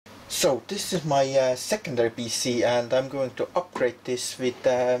So this is my secondary PC, and I'm going to upgrade this with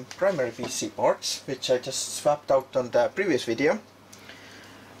primary PC parts, which I just swapped out on the previous video,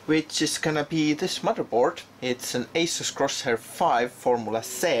 which is gonna be this motherboard. It's an Asus Crosshair 5 Formula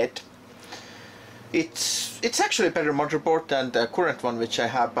Z. It's actually a better motherboard than the current one which I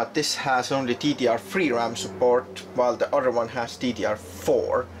have, but this has only DDR4 RAM support, while the other one has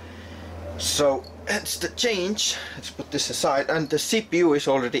DDR4. So that's the change. Let's put this aside, and the CPU is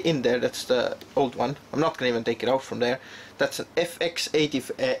already in there. That's the old one. I'm not gonna even take it out from there. That's an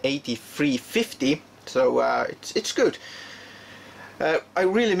FX8350, so it's good. I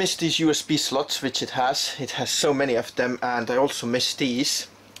really miss these USB slots which it has. It has so many of them, and I also miss these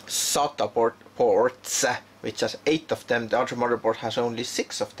SATA ports, which has 8 of them. The other motherboard has only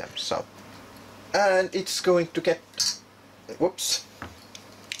 6 of them. So, and it's going to get, whoops,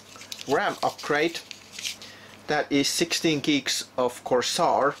 RAM upgrade. That is 16 gigs of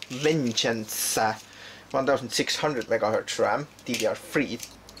Corsair Vengeance 1600 MHz RAM, DDR3,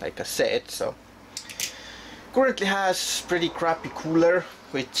 like I said. So currently has pretty crappy cooler,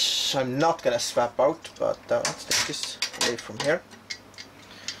 which I'm not gonna swap out, but let's take this away from here.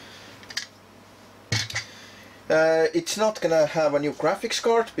 It's not gonna have a new graphics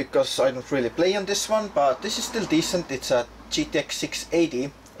card because I don't really play on this one, but this is still decent. It's a GTX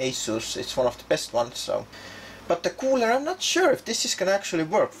 680 Asus. It's one of the best ones. So, but the cooler, I'm not sure if this is gonna actually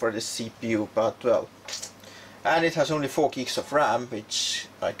work for this CPU, but well. And it has only 4 gigs of RAM, which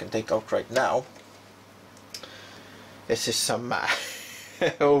I can take out right now. This is some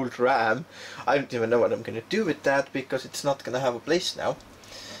old RAM. I don't even know what I'm gonna do with that because it's not gonna have a place now.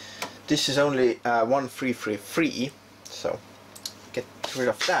 This is only 1333, so get rid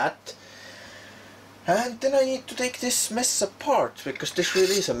of that. And then I need to take this mess apart because this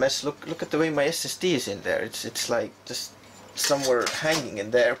really is a mess. Look at the way my SSD is in there. It's like just somewhere hanging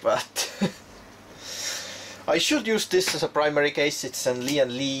in there, but I should use this as a primary case. It's an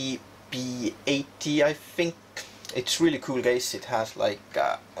Lian Li P80, I think. It's really cool case. It has like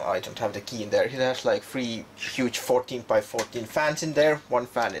I don't have the key in there. It has like 3 huge 14x14 fans in there, 1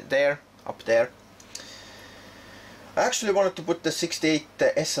 fan in there, up there. I actually wanted to put the 68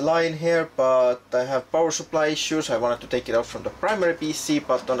 SLI in here, but I have power supply issues. I wanted to take it out from the primary PC,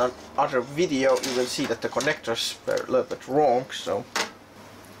 but on another video you will see that the connectors were a little bit wrong. So,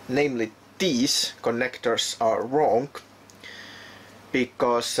 namely these connectors are wrong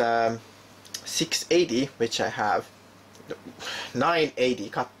because 680, which I have, 980,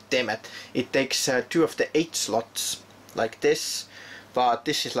 god damn it, it takes 2 of the 8 slots like this, but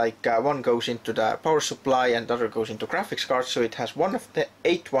this is like one goes into the power supply and the other goes into graphics card, so it has 1 of the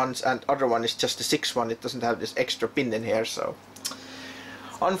 8 ones and other one is just the 6 one. It doesn't have this extra pin in here, so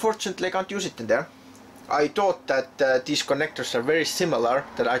unfortunately I can't use it in there. I thought that these connectors are very similar,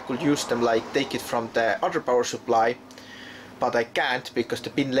 that I could use them, like take it from the other power supply, but I can't because the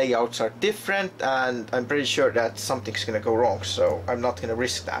pin layouts are different, and I'm pretty sure that something's gonna go wrong, so I'm not gonna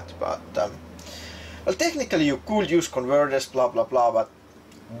risk that. But well, technically you could use converters, blah blah blah, but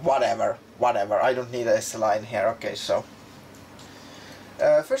whatever, I don't need a SLI in here. Okay, so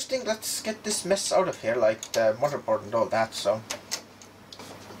first thing, let's get this mess out of here, like the motherboard and all that. So,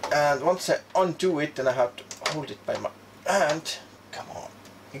 and once I undo it, then I have to hold it by my hand. Come on,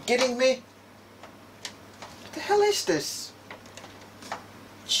 you kidding me? What the hell is this?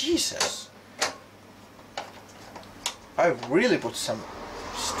 Jesus, I really put some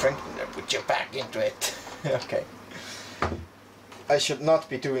strength in there. Put your back into it. Okay, I should not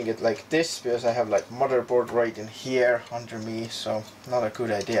be doing it like this because I have like motherboard right in here under me, so not a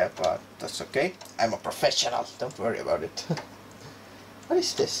good idea, but that's okay. I'm a professional, don't worry about it. What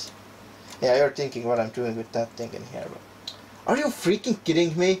is this? Yeah, you're thinking what I'm doing with that thing in here, but are you freaking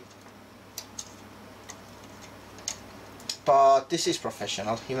kidding me? But this is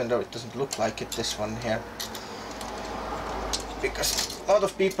professional, even though it doesn't look like it, this one here. Because a lot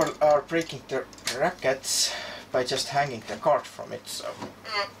of people are breaking their brackets by just hanging the card from it, so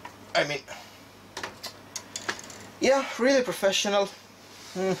I mean, yeah, really professional.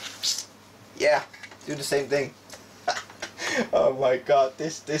 Yeah, do the same thing. Oh my god,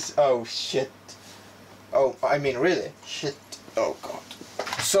 this, oh shit. Oh, I mean really, shit, oh god.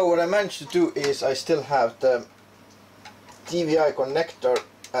 So what I managed to do is I still have the DVI connector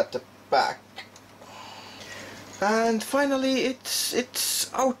at the back, and finally it's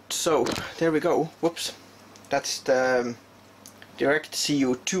out. So there we go. Whoops, that's the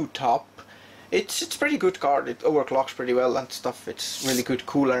DirectCU2 top. It's pretty good card. It overclocks pretty well and stuff. It's really good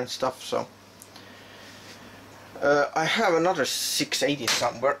cooler and stuff. So I have another 680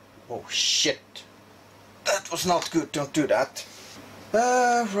 somewhere. Oh shit, that was not good. Don't do that.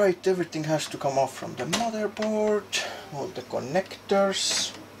 Right, everything has to come off from the motherboard, all the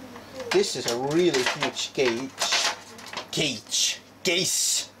connectors. This is a really huge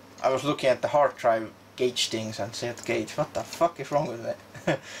case. I was looking at the hard drive gauge things and said gauge, what the fuck is wrong with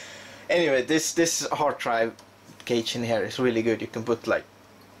it? Anyway, this hard drive gauge in here is really good. You can put like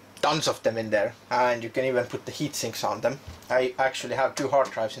tons of them in there, and you can even put the heat sinks on them. I actually have 2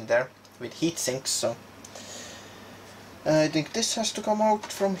 hard drives in there with heat sinks, so I think this has to come out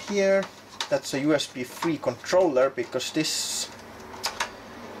from here. That's a USB 3 controller, because this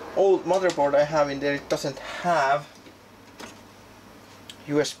old motherboard I have in there, it doesn't have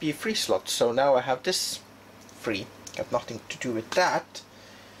USB 3 slots, so now I have this free. Got nothing to do with that.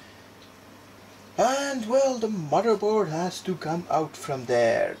 And well, the motherboard has to come out from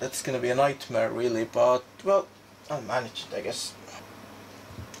there. That's gonna be a nightmare really, but well, I'll manage it, I guess.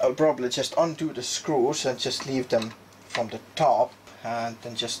 I'll probably just undo the screws and just leave them from the top, and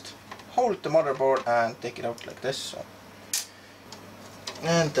then just hold the motherboard and take it out like this. So.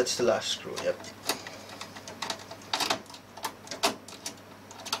 And that's the last screw, yep.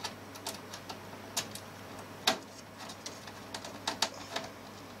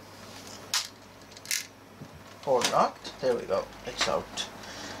 Or not, there we go, it's out.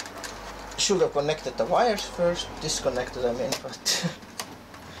 Should have connected the wires first, disconnected them in, but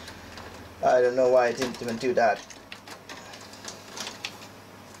I don't know why I didn't even do that.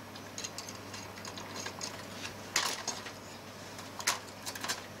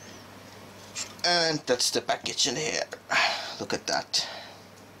 And that's the package in here. Look at that.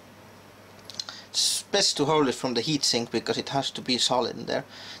 It's best to hold it from the heatsink because it has to be solid in there.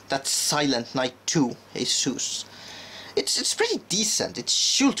 That's Silent Night 2 Asus. It's pretty decent. It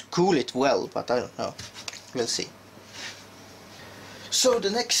should cool it well, but I don't know. We'll see. So the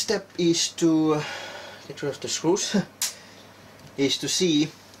next step is to get rid of the screws. Is to see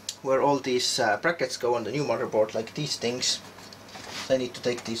where all these brackets go on the new motherboard, like these things. I need to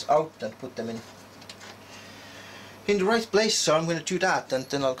take these out and put them in the right place, so I'm going to do that and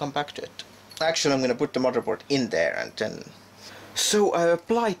then I'll come back to it. Actually, I'm going to put the motherboard in there and then... So I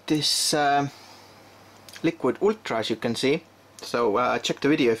applied this liquid ultra, as you can see. So check the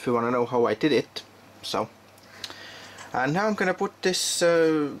video if you want to know how I did it. So, and now I'm going to put this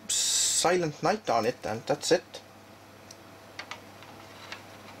Silent Night on it, and that's it.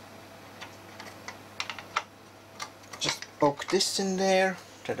 Just poke this in there.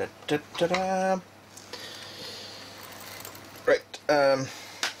 Ta-da-da-da-da. Right,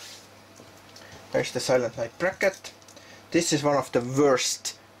 there's the Silent Night bracket. This is one of the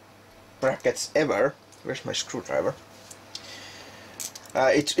worst brackets ever. Where's my screwdriver?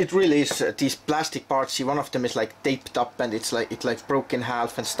 It really is. These plastic parts. See, one of them is like taped up and it's like broke in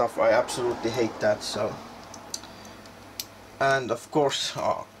half and stuff. I absolutely hate that. So, and of course,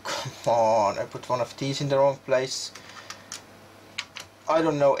 oh come on! I put one of these in the wrong place. I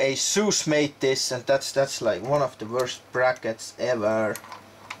don't know. Asus made this, and that's like one of the worst brackets ever.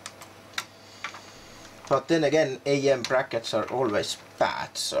 But then again, AM brackets are always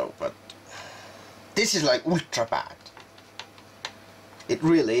bad. So, but this is like ultra bad. It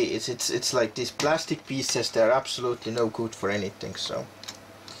really is. It's like these plastic pieces. They're absolutely no good for anything. So,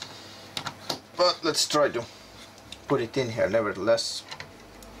 but let's try to put it in here nevertheless.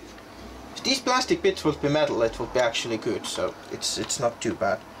 If these plastic bits would be metal, it would be actually good. So it's not too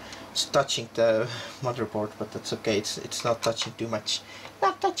bad. It's touching the motherboard, but that's okay. It's not touching too much.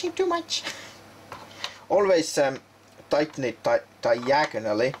 Not touching too much. Always tighten it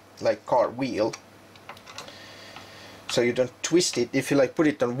diagonally, like car wheel. So you don't twist it. If you like put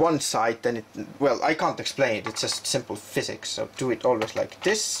it on one side, then it, well, I can't explain it, it's just simple physics. So do it always like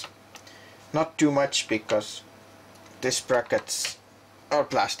this, not too much, because these brackets are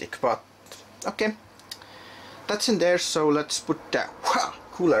plastic, but okay, that's in there. So let's put the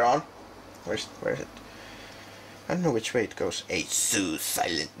cooler on. Where is it? I don't know which way it goes. Asus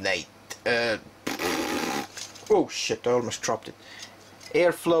Silent Night. Oh shit, I almost dropped it.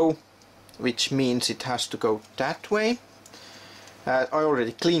 Airflow, which means it has to go that way. I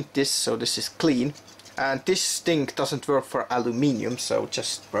already cleaned this, so this is clean. And this thing doesn't work for aluminium, so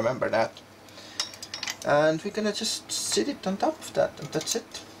just remember that. And we're gonna just sit it on top of that, and that's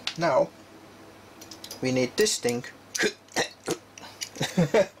it. Now, we need this thing.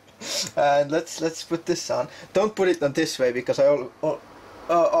 And let's put this on. Don't put it on this way, because oh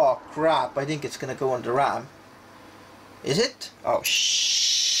crap, I think it's gonna go on the RAM. Is it? Oh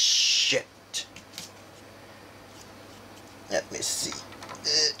shit. Let me see.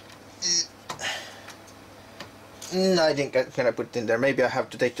 I think I'm gonna put it in there. Maybe I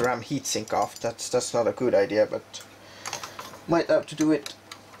have to take the RAM heatsink off. That's not a good idea, but might have to do it.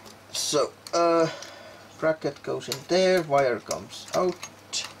 So bracket goes in there, wire comes out.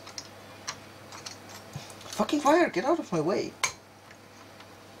 Fucking wire, get out of my way.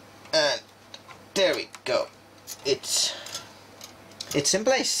 And there we go. It's in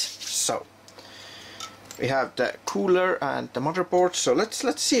place. So we have the cooler and the motherboard. So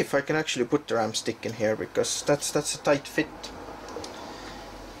let's see if I can actually put the RAM stick in here, because that's a tight fit.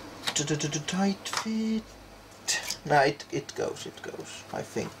 Tight fit. No, it goes. I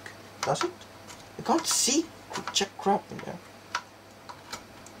think. Does it? I can't see jack crap in there.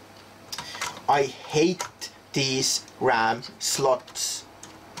 I hate these RAM slots.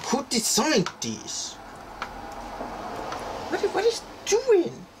 Who designed these? What is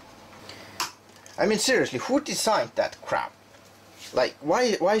doing? I mean, seriously, who designed that crap? Like,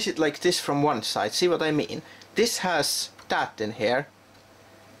 why is it like this from one side? See what I mean? This has that in here.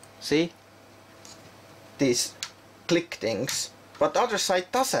 See? These click things. But the other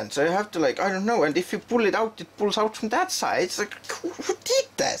side doesn't, so you have to, like, I don't know, and if you pull it out, it pulls out from that side. It's like, who did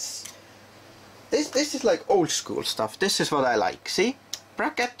this? This is like old school stuff. This is what I like, see?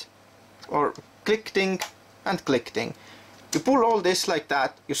 Bracket, or click thing, and click thing. You pull all this like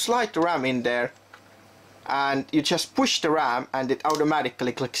that, you slide the RAM in there, and you just push the RAM, and it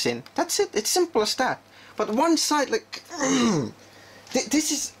automatically clicks in. That's it, it's simple as that. But one side, like,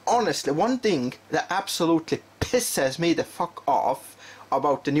 this is honestly one thing that absolutely pisses me the fuck off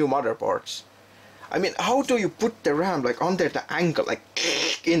about the new motherboards. I mean, how do you put the RAM like under the angle, like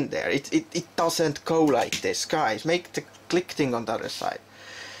in there? It doesn't go like this, guys. Make the click thing on the other side.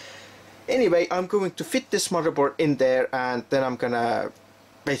 Anyway, I'm going to fit this motherboard in there, and then I'm gonna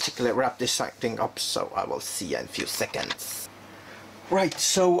basically wrap this thing up, so I will see you in a few seconds. Right,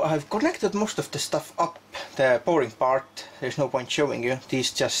 so I've connected most of the stuff up. The boring part, there's no point showing you.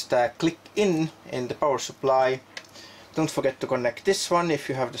 These just click in the power supply. Don't forget to connect this one if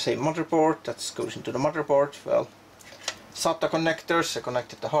you have the same motherboard. That goes into the motherboard. Well, SATA connectors, I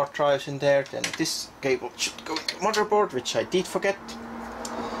connected the hard drives in there. Then this cable should go into the motherboard, which I did forget.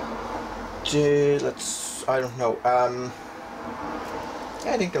 I don't know. Yeah,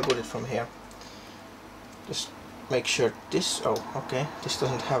 I think I'll put it from here. Just make sure this, oh okay, this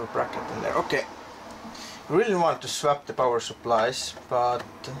doesn't have a bracket in there. Okay, I really want to swap the power supplies, but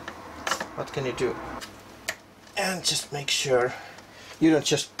what can you do? And just make sure you don't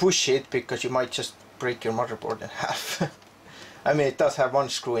just push it, because you might just break your motherboard in half. I mean, it does have one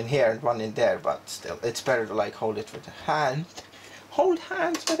screw in here and one in there, but still, it's better to like hold it with a hand. Hold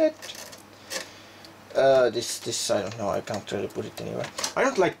hands with it. This I don't know, I can't really put it anywhere. I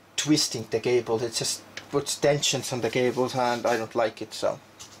don't like twisting the cables, it just puts tensions on the cables and I don't like it, so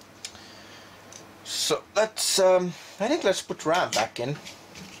let's I think let's put RAM back in.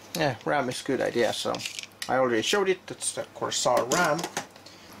 Yeah, RAM is a good idea, so I already showed it. That's the Corsair RAM.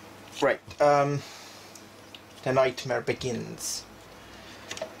 Right, the nightmare begins.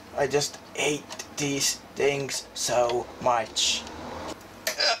 I just hate these things so much.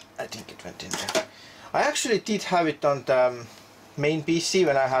 I think it went in there. I actually did have it on the main PC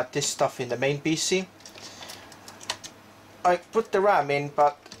when I had this stuff in the main PC. I put the RAM in,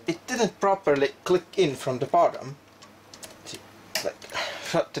 but it didn't properly click in from the bottom. See, like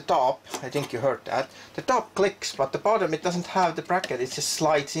at the top, I think you heard that. The top clicks, but the bottom, it doesn't have the bracket. It just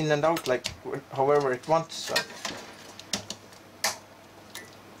slides in and out like however it wants. So.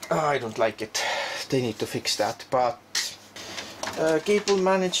 I don't like it. They need to fix that. But cable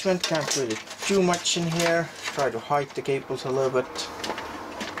management, can't really do much in here. Try to hide the cables a little bit.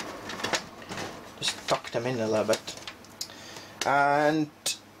 Just tuck them in a little bit. And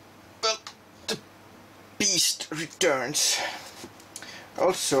well, the beast returns.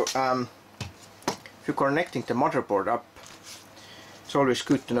 Also, if you're connecting the motherboard up, it's always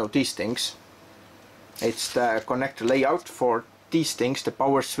good to know these things. It's the connector layout for these things, the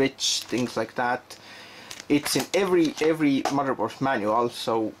power switch, things like that. It's in every motherboard manual,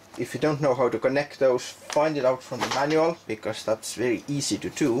 so if you don't know how to connect those, find it out from the manual, because that's very easy to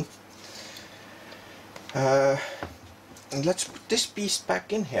do. And let's put this beast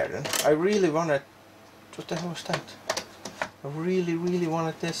back in here then. I really wanted... What the hell was that? I really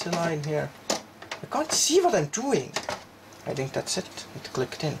wanted this line here. I can't see what I'm doing. I think that's it. It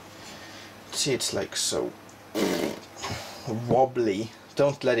clicked in. See, it's like so wobbly.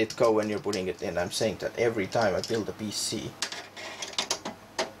 Don't let it go when you're putting it in. I'm saying that every time I build a PC.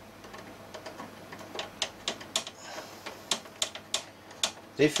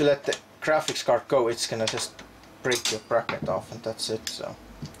 If you let the graphics card go, it's gonna just break your bracket off, and that's it. So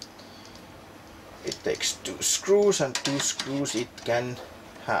it takes 2 screws, and 2 screws it can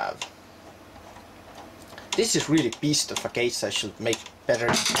have. This is really beast of a case. I should make better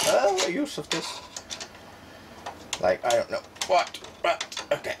use of this. Like, I don't know what, but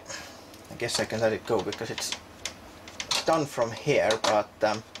okay. I guess I can let it go because it's done from here, but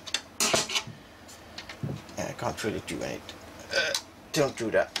I can't really do anything. Don't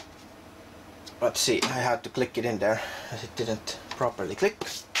do that. But see, I had to click it in there as it didn't properly click.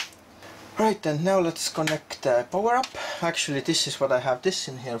 Right, and now let's connect the power up. Actually, this is what I have this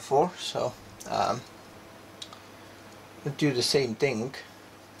in here for, so we'll do the same thing.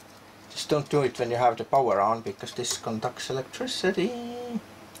 Just don't do it when you have the power on, because this conducts electricity.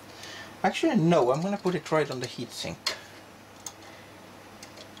 Actually, no, I'm gonna put it right on the heatsink.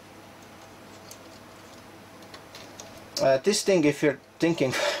 This thing, if you're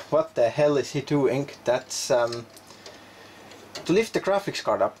thinking what the hell is he doing, that's to lift the graphics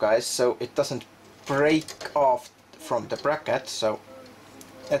card up, guys, so it doesn't break off from the bracket. So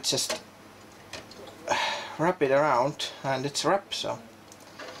let's just wrap it around, and it's wrapped. So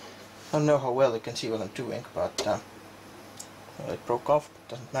I don't know how well you can see what I'm doing, but well, it broke off, but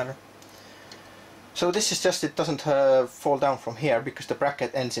doesn't matter. So this is just, it doesn't fall down from here because the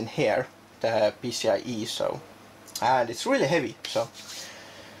bracket ends in here, the PCIe. So, and it's really heavy, so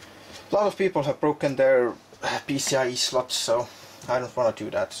a lot of people have broken their PCIe slots, so I don't want to do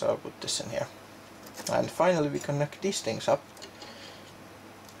that, so I'll put this in here. And finally we connect these things up.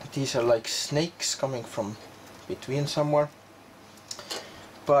 These are like snakes coming from between somewhere.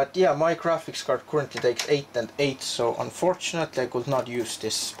 But yeah, my graphics card currently takes 8 and 8, so unfortunately I could not use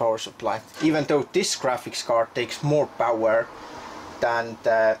this power supply. Even though this graphics card takes more power than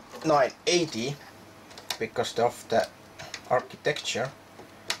the 980 because of the architecture.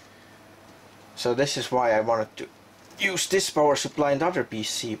 So this is why I wanted to use this power supply in the other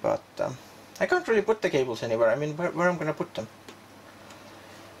PC, but I can't really put the cables anywhere. I mean, where I'm gonna put them?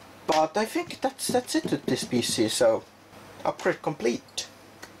 But I think that's it with this PC, so upgrade complete.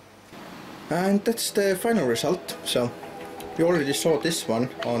 And that's the final result. So we already saw this one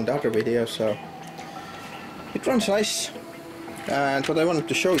on the other video, so it runs nice. And what I wanted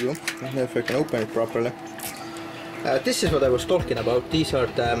to show you, I don't know if I can open it properly. This is what I was talking about. These are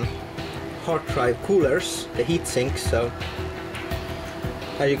the hard drive coolers, the heat sinks. So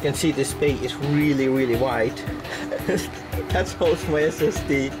as you can see, this bay is really wide. That holds my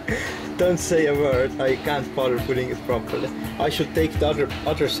SSD. Don't say a word, I can't bother putting it properly. I should take the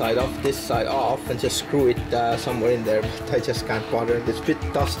other side off, this side off, and just screw it somewhere in there, but I just can't bother. It's a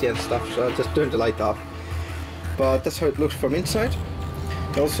bit dusty and stuff, so I'll just turn the light off. But that's how it looks from inside.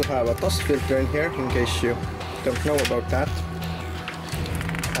 I also have a dust filter in here, in case you don't know about that.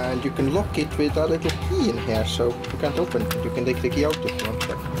 And you can lock it with a little key in here, so you can't open it. You can take the key out if you want,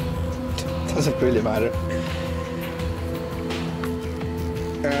 but it doesn't really matter.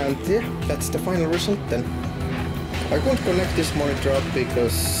 And yeah, that's the final result then. I won't connect this monitor up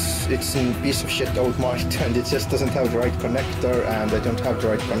because it's a piece of shit old monitor and it just doesn't have the right connector, and I don't have the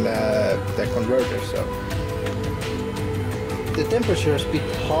right the converter, so the temperature is a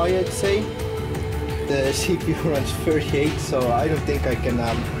bit high, I'd say. The CPU runs 38, so I don't think I can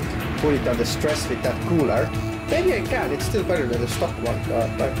put it under stress with that cooler. Maybe I can, it's still better than the stock one,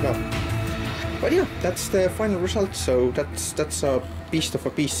 but no. But yeah, that's the final result, so that's a beast of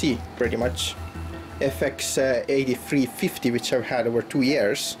a PC, pretty much. FX8350, which I've had over 2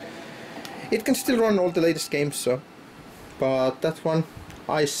 years. It can still run all the latest games, so. But that one,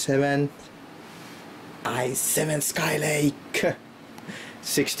 i7 Skylake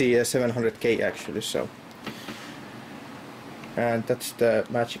 6700K actually, so. And that's the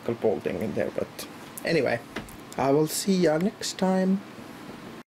magical ball thing in there, but anyway, I will see ya next time.